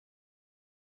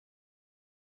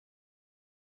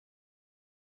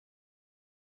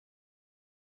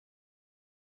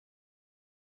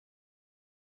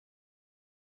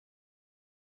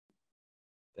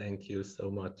Thank you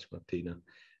so much, Martina.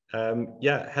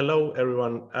 Yeah, hello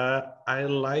everyone. I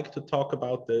like to talk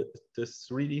about the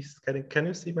 3D scanning. Can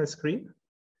you see my screen?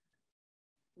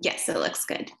 Yes, it looks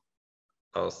good.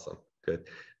 Awesome, good.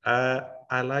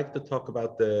 I like to talk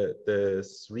about the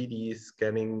 3D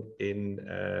scanning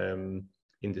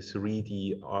in the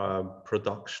 3D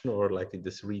production, or like in the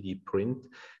 3D print.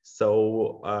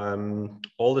 So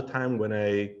all the time when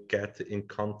I get in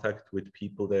contact with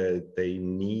people that they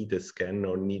need a scan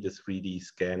or need a 3D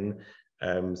scan,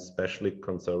 especially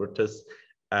conservators,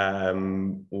 I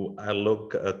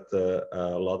look at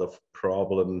a lot of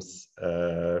problems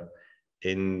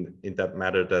in that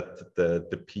matter, that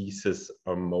the pieces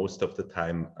are most of the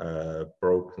time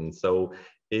broken. So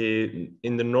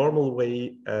in the normal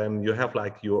way, you have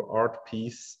like your art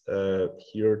piece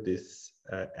here, this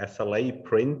SLA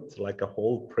print, like a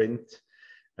whole print,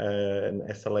 an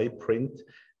SLA print.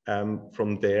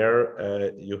 From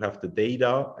there, you have the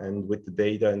data, and with the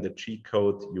data and the G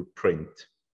code, you print.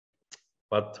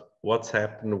 But what's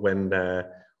happened when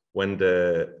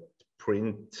the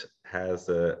print has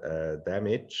a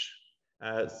damage?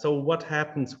 So what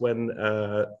happens when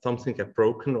something gets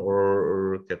broken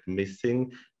or get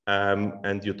missing,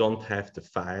 and you don't have the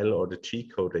file or the G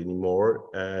code anymore?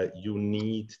 You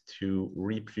need to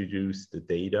reproduce the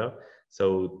data.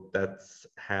 So that's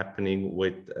happening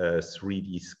with a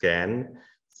 3D scan.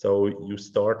 So you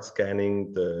start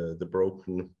scanning the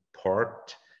broken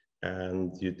part,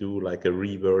 and you do like a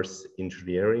reverse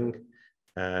engineering.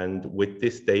 And with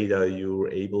this data,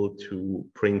 you're able to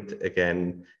print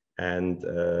again and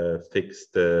fix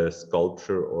the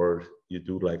sculpture, or you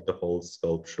do like the whole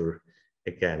sculpture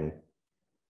again.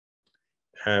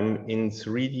 In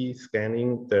 3D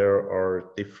scanning, there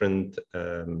are different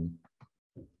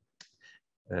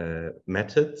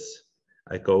methods.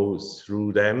 I go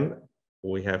through them.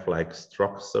 We have like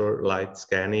structure light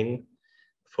scanning,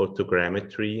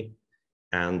 photogrammetry,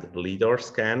 and LiDAR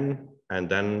scan. And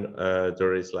then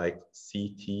there is like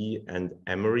CT and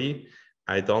MRI.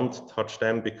 I don't touch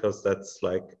them because that's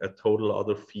like a total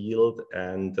other field.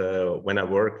 And when I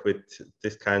work with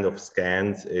this kind of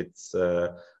scans, it's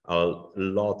a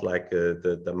lot, like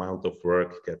the amount of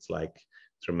work gets like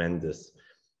tremendous.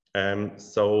 There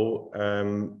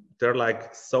are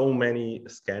like so many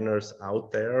scanners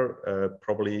out there.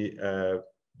 Probably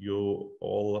you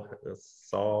all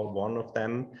saw one of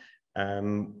them.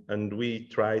 And we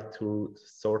try to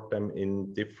sort them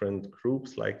in different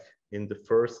groups. Like in the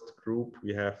first group,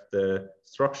 we have the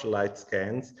structural light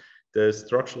scans. The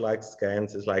structural light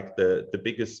scans is like the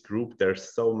biggest group.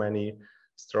 There's so many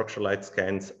structural light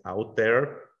scans out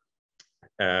there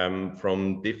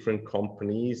from different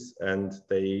companies, and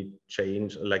they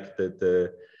change, like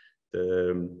the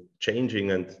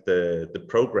changing and the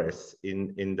progress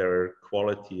in their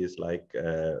quality is like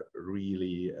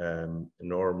really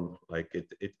enormous. Like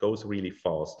it goes really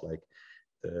fast. Like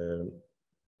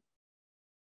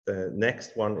the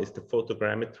next one is the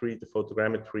photogrammetry. The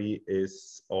photogrammetry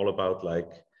is all about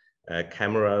like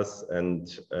cameras and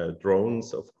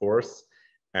drones, of course.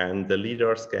 And the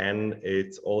LiDAR scan,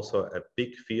 it's also a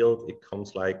big field. It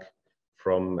comes like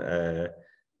from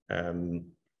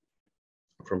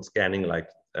scanning like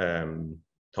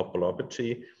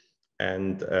topology.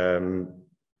 And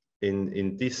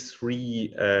in these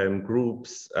three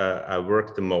groups, I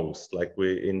work the most. Like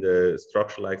we in the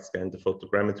structural light scan, the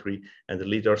photogrammetry, and the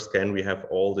LiDAR scan, we have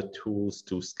all the tools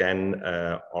to scan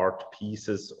art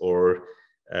pieces or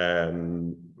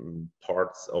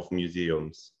parts of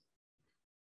museums.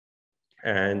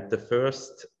 And the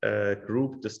first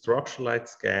group, the structural light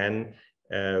scan,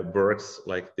 works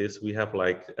like this. We have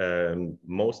like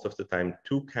most of the time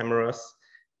 2 cameras,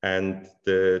 and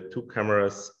the 2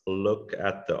 cameras look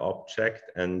at the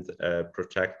object, and a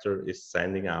projector is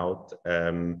sending out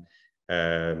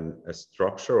a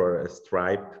structure or a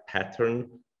stripe pattern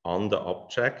on the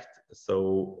object.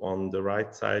 So on the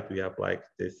right side, we have like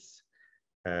this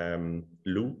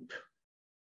loop.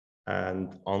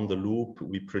 And on the loop,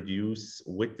 we produce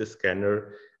with the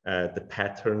scanner the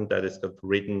pattern that is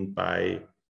written by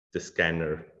the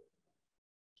scanner.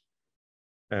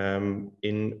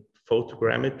 In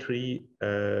photogrammetry,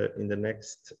 in the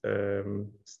next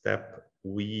step,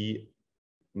 we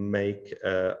make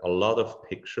a lot of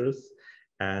pictures,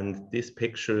 and these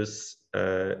pictures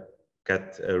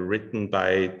get written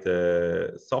by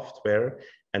the software,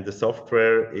 and the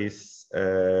software is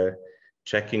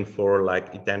checking for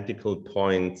like identical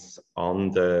points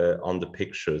on the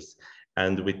pictures,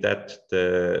 and with that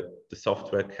the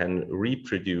software can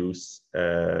reproduce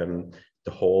the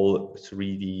whole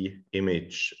 3D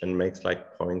image and makes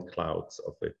like point clouds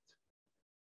of it.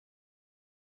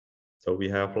 So we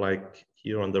have like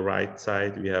here on the right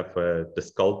side, we have the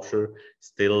sculpture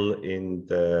still in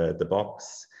the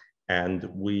box. And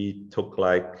we took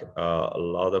like a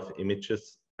lot of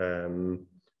images. I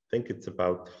think it's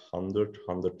about 100,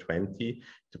 120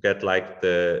 to get like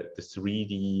the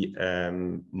 3D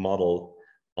model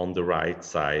on the right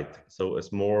side. So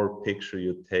as more picture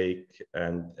you take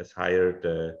and as higher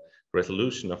the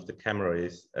resolution of the camera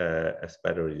is, as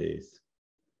better it is.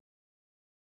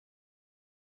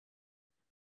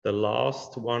 The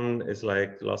last one is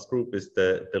like, the last group is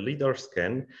the LiDAR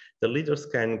scan. The LiDAR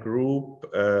scan group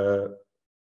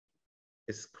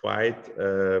is quite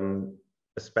a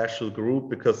special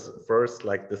group because first,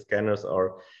 like the scanners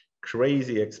are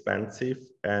crazy expensive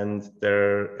and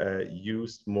they're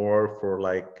used more for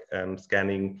like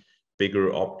scanning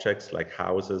bigger objects like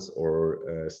houses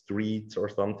or streets or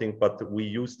something, but we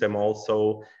use them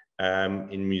also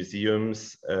in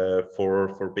museums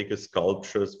for bigger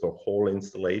sculptures, for whole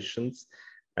installations,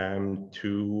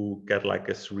 to get like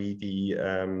a 3D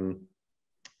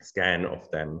scan of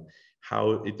them.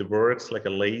 How it works, like a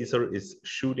laser is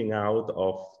shooting out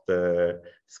of the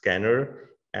scanner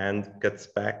and gets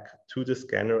back to the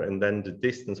scanner, and then the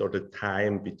distance or the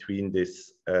time between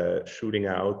this shooting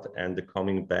out and the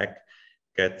coming back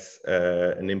gets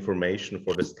an information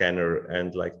for the scanner.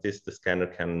 And like this, the scanner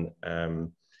can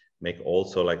make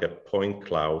also like a point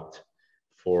cloud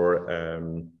for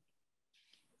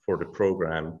the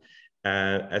program.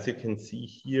 As you can see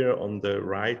here on the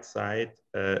right side,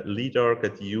 LiDAR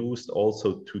get used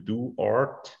also to do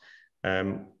art.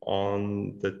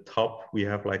 On the top, we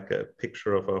have like a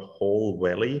picture of a whole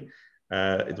valley.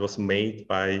 It was made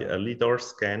by a LiDAR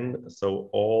scan. So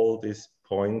all these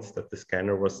points that the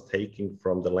scanner was taking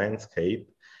from the landscape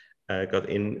got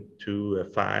into a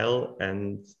file,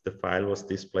 and the file was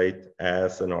displayed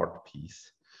as an art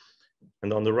piece.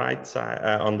 And on the right side,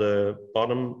 on the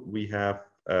bottom, we have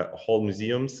a whole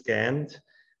museum scanned.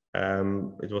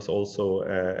 It was also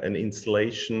an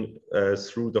installation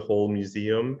through the whole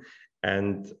museum.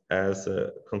 And as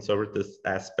a conservative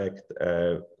aspect,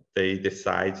 they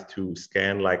decide to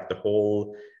scan like the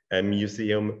whole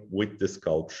museum with the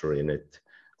sculpture in it.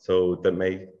 So that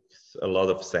makes a lot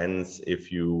of sense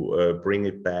if you bring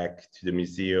it back to the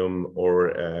museum, or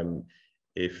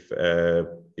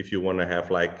if you want to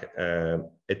have like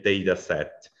a data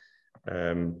set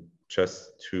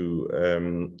just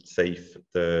to save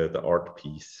the art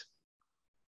piece.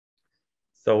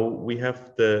 So we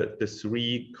have the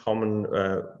three common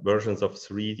versions of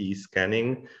 3D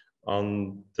scanning.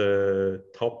 On the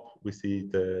top, we see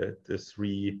the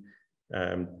three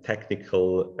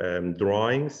technical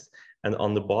drawings. And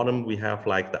on the bottom, we have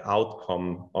like the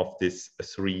outcome of these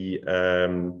three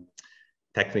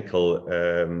technical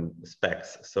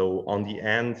specs. So on the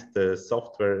end, the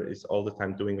software is all the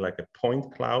time doing like a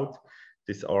point cloud.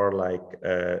 These are like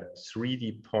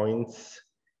 3D points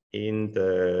in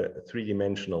the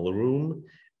three-dimensional room.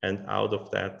 And out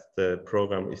of that, the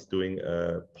program is doing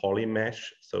a poly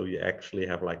mesh. So you actually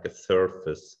have like a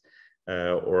surface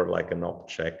or like an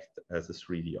object as a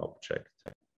 3D object.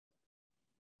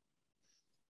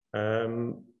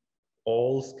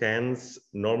 All scans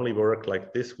normally work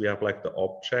like this. We have like the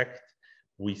object,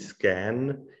 we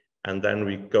scan, and then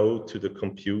we go to the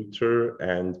computer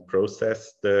and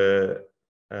process the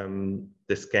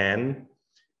scan.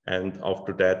 And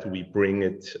after that, we bring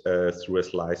it through a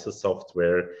slicer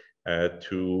software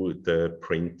to the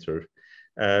printer.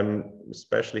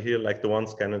 Especially here, like the one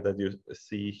scanner that you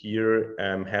see here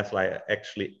has like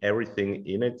actually everything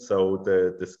in it. So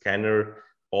the scanner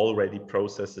already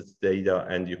processes data,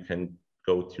 and you can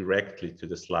go directly to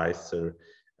the slicer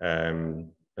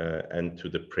and to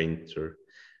the printer.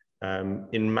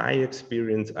 In my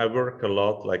experience, I work a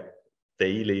lot like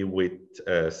daily with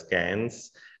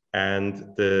scans,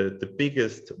 and the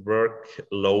biggest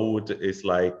workload is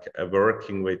like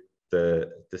working with the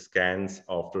scans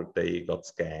after they got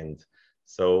scanned.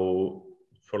 So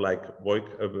for like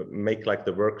make like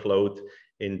the workload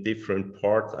in different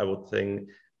parts, I would think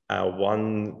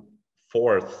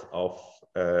 1/4 of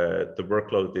the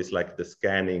workload is like the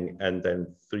scanning, and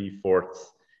then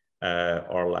 3/4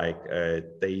 are like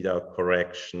data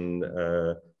correction,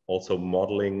 also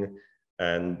modeling,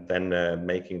 and then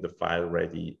making the file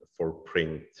ready for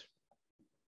print.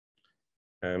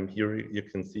 Here you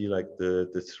can see like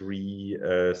the three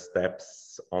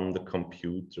steps on the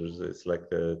computers. It's like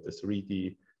the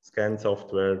 3D scan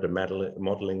software, the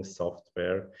modeling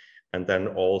software, and then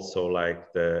also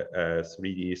like the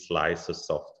 3D slicer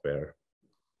software.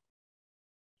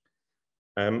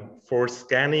 For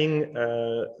scanning,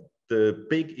 the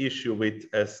big issue with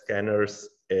scanners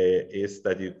is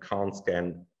that you can't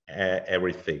scan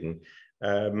everything.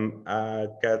 I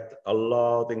get a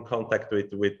lot in contact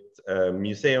with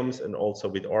museums and also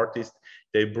with artists.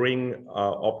 They bring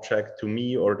object to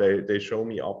me, or they show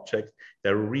me objects.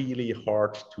 They're really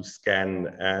hard to scan,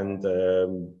 and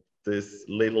this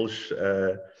little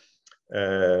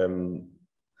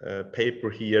paper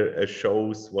here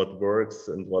shows what works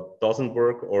and what doesn't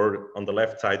work, or on the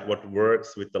left side what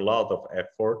works with a lot of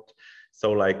effort.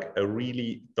 So like a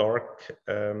really dark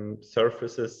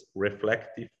surfaces,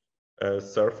 reflective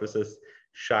surfaces,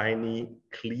 shiny,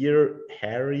 clear,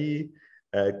 hairy,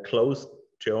 closed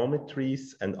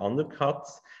geometries and undercuts.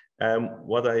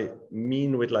 What I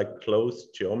mean with like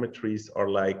closed geometries are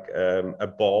like a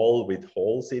ball with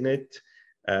holes in it.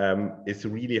 It's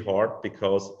really hard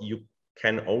because you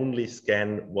can only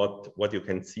scan what you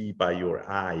can see by your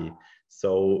eye.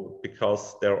 So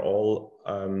because they're all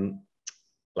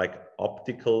like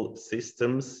optical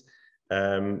systems,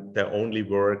 they only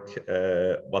work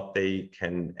what they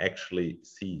can actually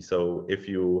see. So if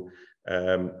you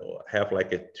have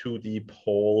like a 2D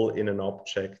hole in an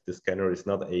object, the scanner is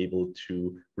not able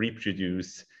to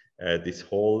reproduce this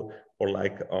hole. Or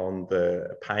like on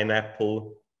the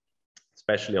pineapple,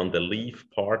 especially on the leaf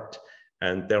part,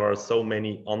 and there are so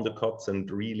many undercuts and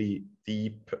really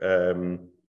deep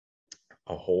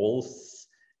holes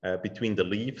between the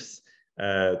leaves.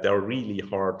 They're really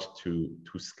hard to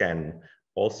scan.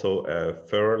 Also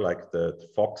fur, like the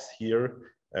fox here,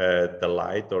 the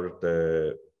light or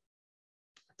the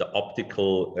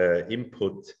optical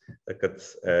input that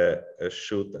gets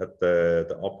shoot at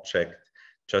the object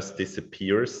just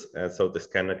disappears, so the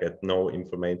scanner gets no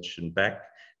information back.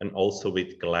 And also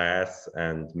with glass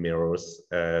and mirrors,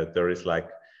 there is like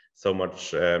so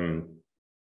much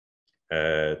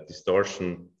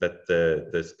distortion that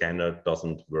the scanner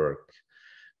doesn't work.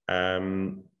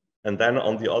 And then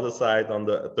on the other side, on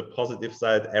the positive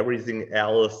side, everything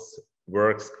else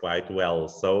works quite well.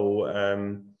 So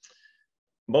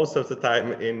most of the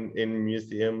time in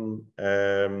museum,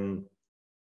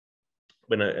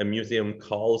 when a museum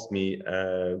calls me,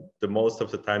 the most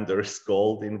of the time there is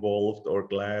gold involved or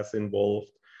glass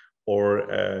involved or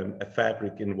a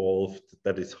fabric involved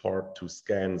that is hard to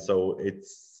scan. So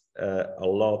it's a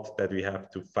lot that we have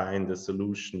to find a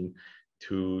solution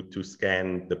to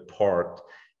scan the part.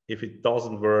 If it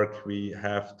doesn't work, we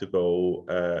have to go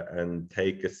and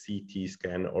take a CT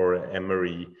scan or an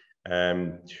MRI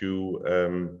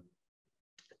to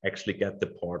actually get the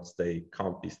parts. They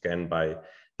can't be scanned by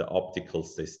the optical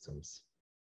systems.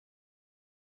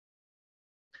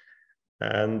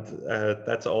 And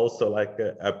that's also like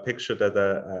a picture that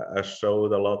I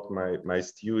showed a lot my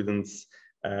students.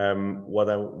 What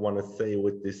I want to say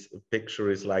with this picture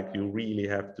is like you really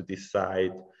have to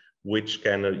decide which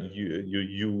scanner you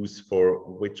use for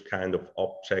which kind of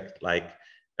object, like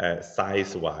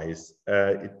size-wise.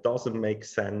 It doesn't make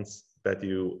sense that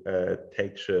you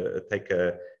take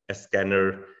a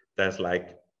scanner that's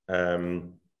like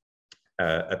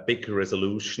a big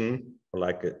resolution, or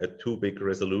like a too big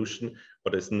resolution,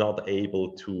 but it's not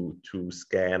able to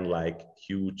scan like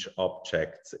huge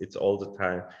objects. It's all the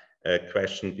time a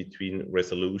question between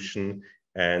resolution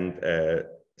and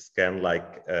scan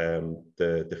like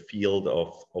the field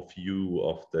of view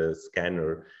of the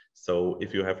scanner. So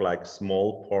if you have like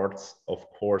small parts, of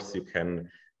course you can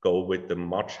go with the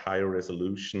much higher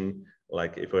resolution.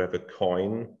 Like if you have a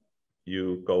coin,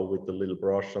 you go with the little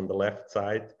brush on the left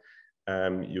side.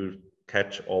 You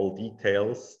catch all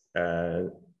details,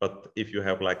 but if you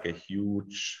have like a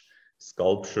huge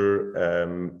sculpture,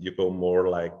 you go more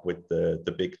like with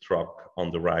the big truck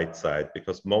on the right side,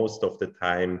 because most of the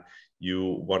time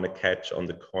you want to catch on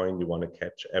the coin, you want to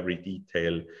catch every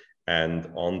detail, and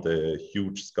on the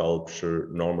huge sculpture,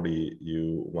 normally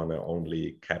you want to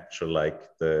only capture like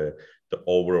the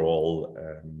overall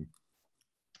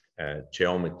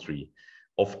geometry.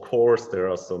 Of course, there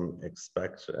are some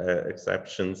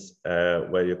exceptions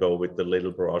where you go with the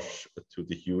little brush to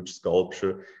the huge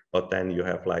sculpture, but then you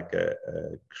have like a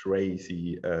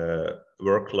crazy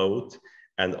workload,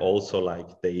 and also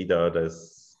like data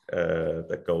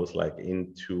that goes like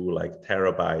into like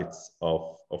terabytes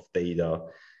of data.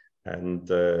 And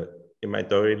in my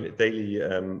daily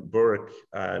work,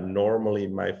 normally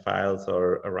my files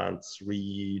are around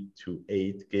 3 to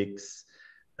 8 gigs.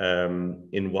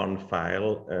 In one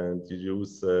file, and you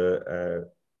use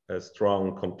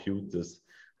strong computers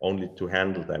only to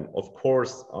handle them. Of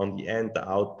course, on the end, the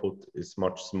output is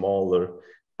much smaller,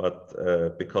 but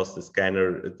because the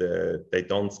scanner, they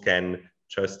don't scan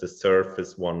just the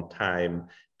surface one time.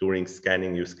 During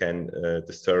scanning, you scan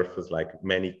the surface like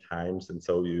many times, and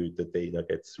so the data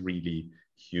gets really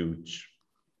huge.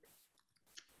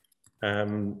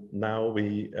 Now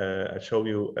I show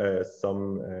you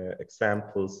some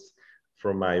examples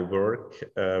from my work.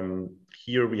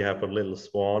 Here we have a little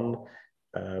swan.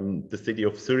 The city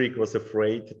of Zurich was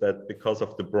afraid that because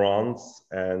of the bronze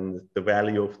and the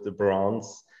value of the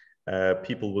bronze,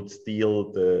 people would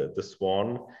steal the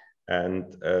swan.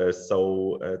 And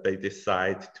so they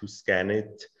decide to scan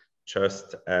it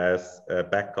just as a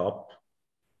backup.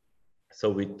 So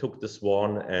we took the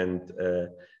swan and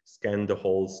scanned the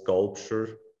whole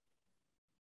sculpture.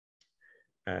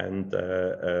 And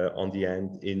on the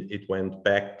end, it went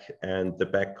back, and the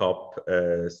backup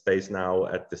stays now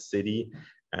at the city.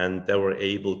 And they were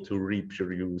able to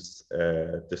reproduce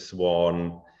the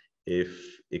swan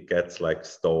if it gets like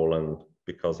stolen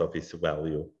because of its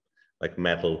value, like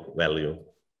metal value.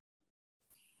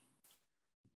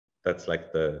 That's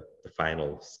like the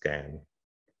final scan.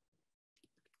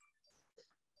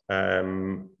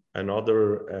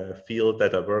 Another field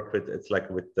that I work with, it's like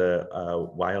with the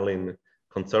violin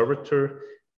conservator.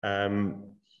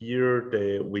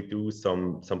 Here we do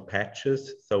some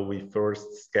patches. So we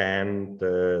first scan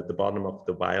the bottom of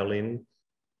the violin.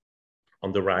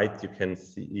 On the right, you can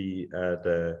see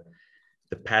the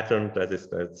pattern that is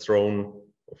thrown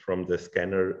from the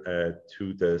scanner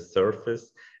to the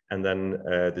surface, and then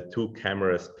the two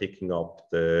cameras picking up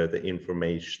the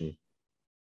information.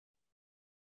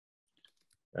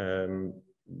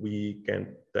 We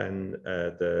can then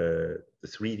the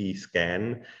 3D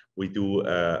scan, we do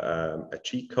a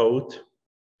G code,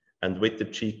 and with the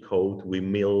G code we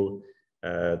mill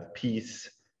the piece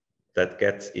that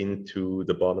gets into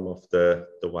the bottom of the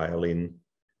violin,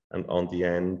 and on the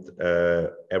end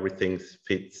everything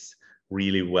fits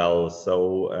really well.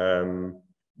 So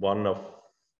one of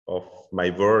my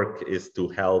work is to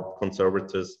help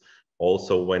conservators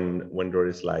also when there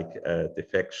is like a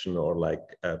defection or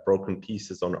like broken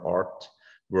pieces on art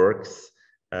works.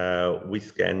 We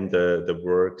scan the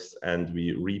works and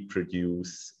we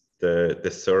reproduce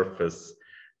the surface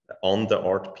on the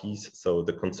art piece, so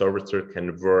the conservator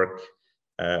can work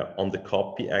on the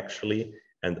copy actually,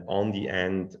 and on the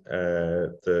end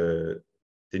the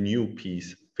new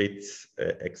piece fits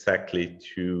exactly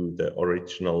to the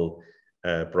original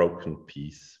broken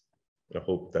piece. I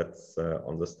hope that's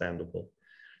understandable.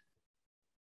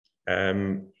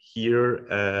 Here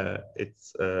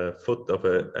it's a foot of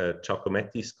a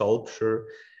Giacometti sculpture,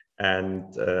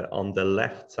 and on the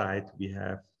left side we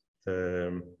have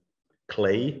the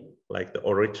clay, like the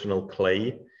original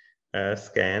clay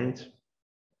scanned,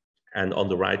 and on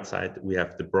the right side we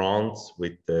have the bronze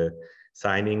with the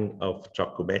signing of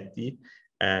Giacometti.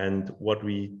 And what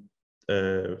we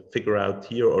figure out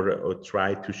here or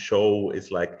try to show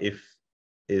is like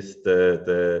is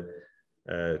the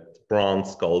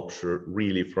bronze sculpture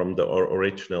really from the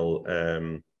original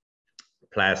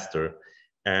plaster.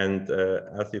 And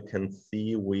as you can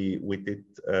see, we did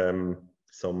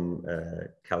some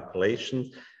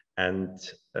calculations, and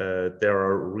there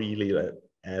are really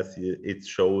as it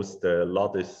shows, the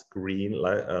lot is green,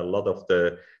 like a lot of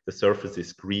the surface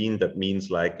is green. That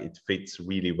means like it fits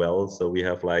really well. So we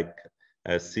have like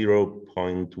a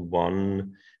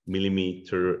 0.1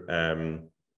 millimeter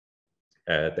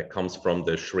that comes from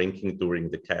the shrinking during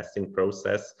the casting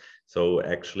process. So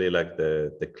actually like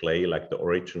the clay, like the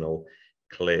original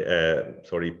clay,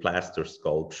 plaster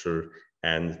sculpture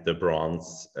and the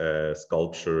bronze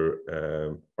sculpture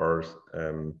are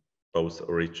both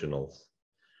originals.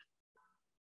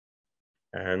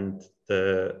 And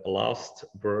the last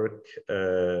work,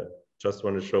 just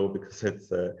want to show because it's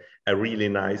a really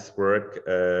nice work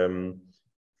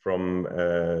from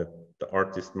the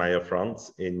artist Maya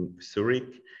Franz in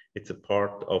Zurich. It's a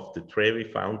part of the Trevi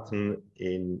fountain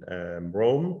in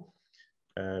Rome,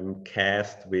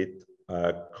 cast with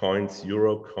coins,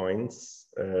 euro coins.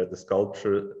 The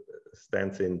sculpture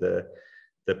stands in the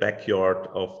backyard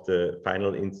of the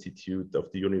Final Institute of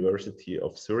the University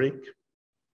of Zurich.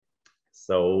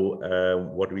 So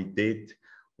what we did,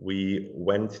 we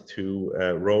went to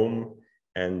Rome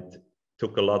and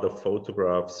took a lot of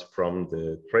photographs from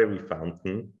the Trevi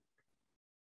fountain.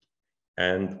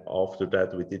 And after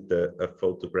that, we did a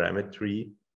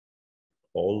photogrammetry,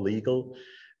 all legal.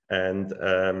 And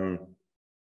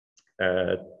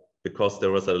because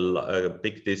there was a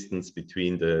big distance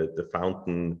between the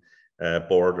fountain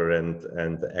border and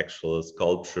the actual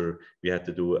sculpture, we had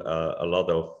to do a lot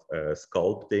of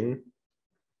sculpting.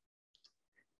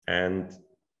 And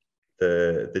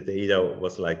the data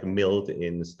was like milled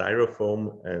in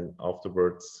styrofoam and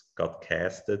afterwards got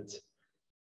casted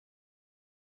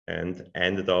and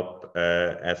ended up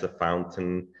as a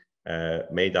fountain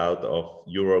made out of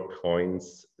euro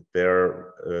coins.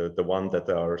 They're the one that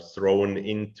are thrown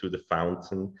into the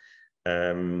fountain,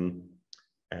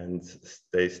 and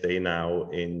they stay now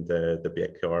in the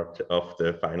backyard of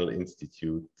the final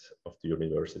institute of the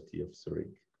University of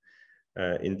Zurich.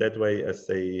 In that way, I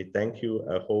say thank you.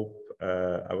 I hope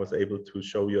I was able to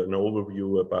show you an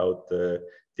overview about the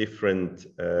different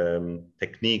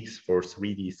techniques for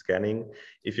 3D scanning.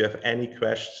 If you have any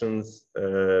questions,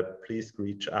 please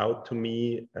reach out to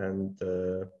me. And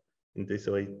in this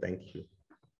way, thank you.